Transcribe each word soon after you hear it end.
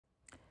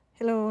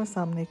Hello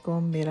अस्सलाम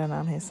वालेकुम, मेरा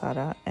नाम है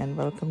सारा and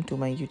welcome to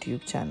my YouTube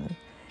channel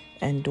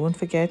and don't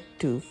forget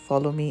to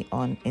follow me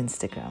on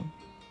Instagram.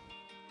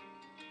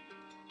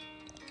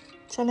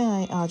 चलें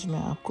आए, आज मैं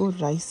आपको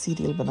राइस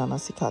सीरियल बनाना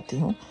सिखाती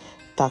हूँ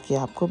ताकि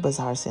आपको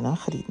बाज़ार से ना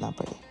ख़रीदना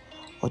पड़े,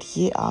 और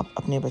ये आप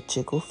अपने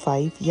बच्चे को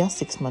 5 या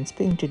 6 मंथ्स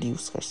पे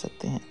इंट्रोड्यूस कर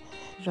सकते हैं।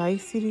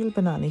 राइस सीरियल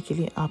बनाने के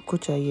लिए आपको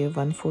चाहिए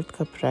 1/4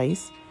 cup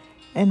rice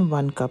and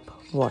 1 cup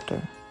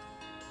water.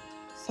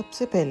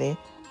 सबसे पहले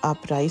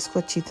आप राइस को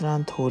अच्छी तरह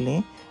धो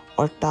लें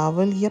और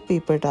टॉवल या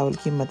पेपर टॉवल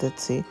की मदद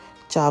से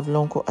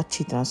चावलों को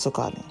अच्छी तरह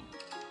सुखा लें।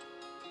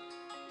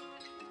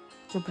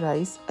 जब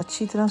राइस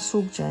अच्छी तरह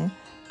सूख जाएं,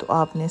 तो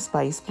आपने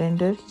स्पाइस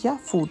ब्लेंडर या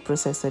फूड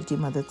प्रोसेसर की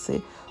मदद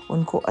से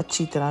उनको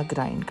अच्छी तरह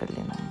ग्राइंड कर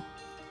लेना है।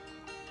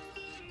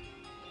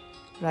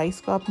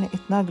 राइस को आपने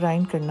इतना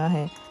ग्राइंड करना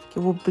है कि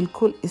वो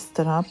बिल्कुल इस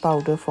तरह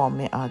पाउडर फॉर्म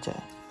में आ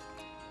जाए।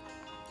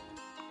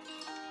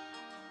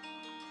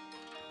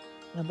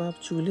 अब आप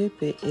चूल्हे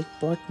पे एक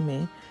पॉट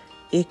में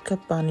 1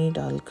 कप पानी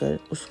डालकर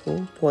उसको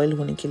बॉईल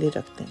होने के लिए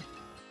रख दें।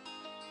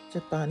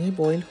 जब पानी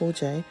बॉईल हो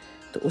जाए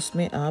तो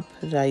उसमें आप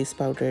राइस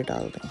पाउडर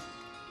डाल दें।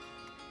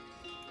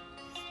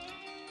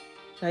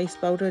 राइस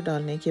पाउडर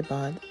डालने के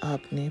बाद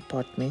आपने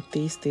पॉट में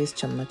तेज़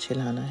चम्मच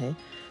हिलाना है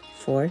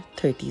फॉर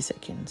 30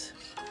 सेकेंड्स।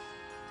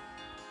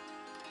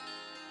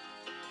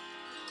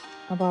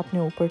 अब आपने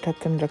ऊपर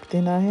ढक्कन रख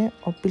देना है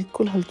और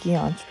बिल्कुल हल्की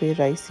आंच पे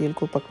राइस सील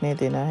को पकने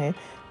देना है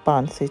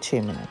 5 से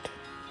 6 मिनट।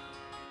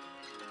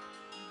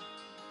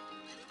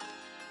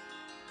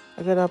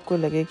 अगर आपको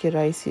लगे कि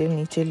राइस सील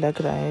नीचे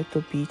लग रहा है तो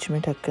बीच में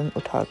ढक्कन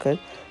उठाकर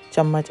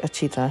चम्मच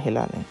अच्छी तरह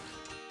हिला लें।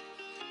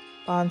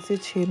 5 से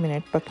 6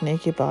 मिनट पकने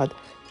के बाद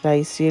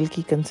राइस सील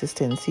की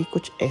कंसिस्टेंसी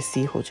कुछ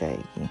ऐसी हो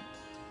जाएगी।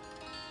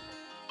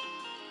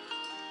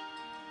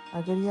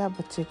 अगर ये आप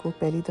बच्चे को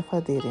पहली दफ़ा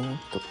दे रहे हैं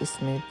तो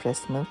इसमें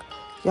ब्रेस्ट मिल्क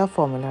या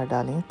फॉर्मूला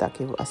डालें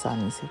ताकि वो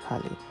आसानी से खा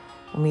ले।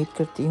 उम्मीद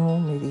करती हूँ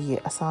मेरी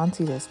ये आसान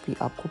सी रेसिपी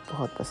आपको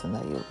बहुत पसंद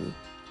आई होगी।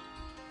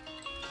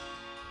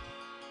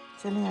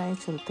 चलें आए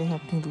चलते हैं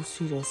अपनी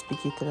दूसरी रेसिपी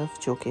की तरफ,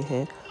 जो कि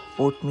है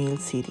ओटमील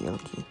सीरियल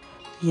की।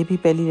 ये भी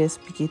पहली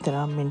रेसिपी की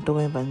तरह मिनटों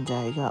में बन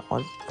जाएगा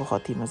और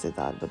बहुत ही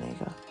मज़ेदार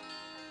बनेगा।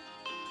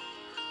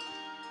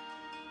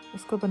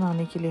 इसको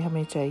बनाने के लिए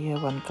हमें चाहिए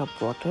 1 cup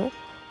water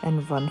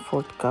and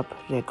 1/4 cup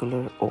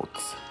regular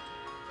oats.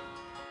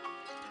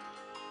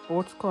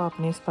 Oats को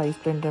आपने स्पाइस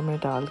ब्लेंडर में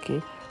डाल के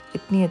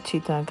इतनी अच्छी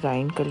तरह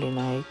ग्राइंड कर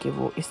लेना है कि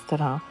वो इस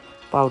तरह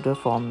पाउडर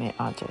फॉर्म में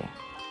आ जाए।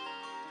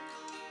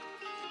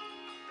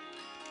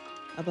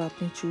 अब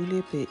आपने चूल्हे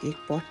पे एक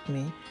पॉट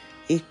में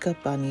 1 कप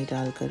पानी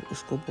डालकर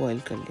उसको बॉईल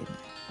कर लेना है,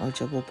 और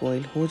जब वो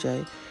बॉईल हो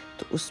जाए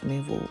तो उसमें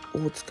वो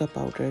ओट्स का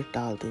पाउडर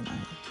डाल देना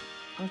है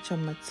और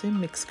चम्मच से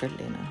मिक्स कर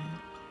लेना है।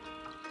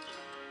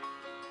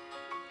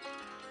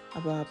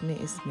 अब आपने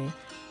इसमें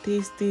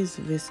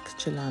तेज़ विस्क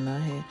चलाना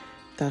है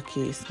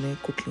ताकि इसमें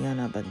गुठलियाँ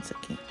ना बन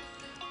सकें,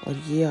 और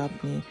ये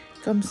आपने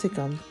कम से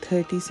कम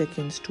 30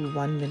 सेकेंड्स टू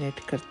 1 मिनट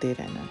करते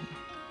रहना है।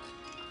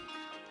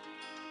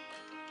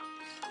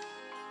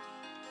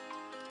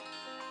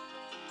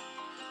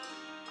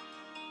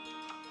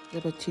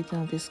 जब अच्छी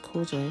तरह विस्क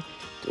हो जाए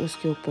तो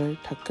उसके ऊपर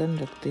ढक्कन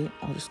रख दें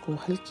और उसको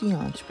हल्की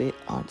आंच पे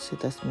 8 से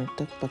 10 मिनट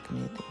तक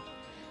पकने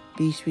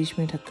दें। बीच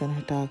में ढक्कन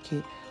हटा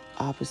के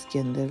आप इसके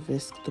अंदर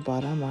विस्क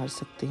दोबारा मार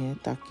सकते हैं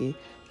ताकि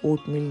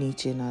ओटमील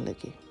नीचे ना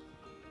लगे।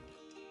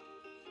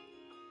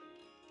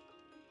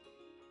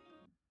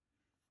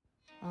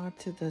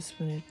 आठ से 10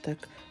 मिनट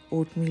तक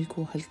ओटमील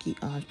को हल्की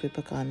आंच पे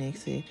पकाने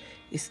से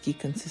इसकी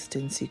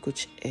कंसिस्टेंसी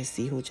कुछ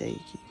ऐसी हो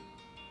जाएगी।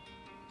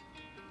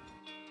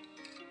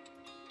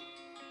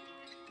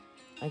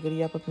 अगर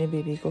ये आप अपने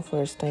बेबी को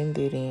फ़र्स्ट टाइम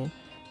दे रही हैं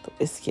तो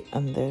इसके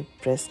अंदर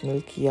ब्रेस्ट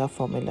मिल्क या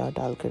फॉर्मूला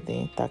डाल कर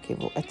दें ताकि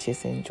वो अच्छे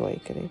से एंजॉय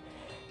करे।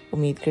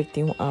 उम्मीद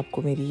करती हूँ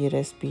आपको मेरी ये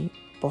रेसिपी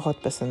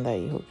बहुत पसंद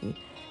आई होगी।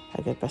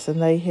 अगर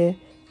पसंद आई है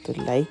तो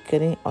लाइक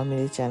करें और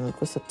मेरे चैनल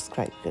को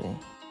सब्सक्राइब करें।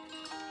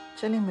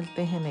 चलिए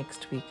मिलते हैं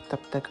नेक्स्ट वीक,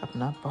 तब तक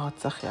अपना बहुत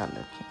सा ख्याल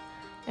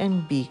रखें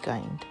एंड बी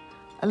काइंड।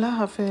 अल्लाह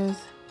हाफ़िज़।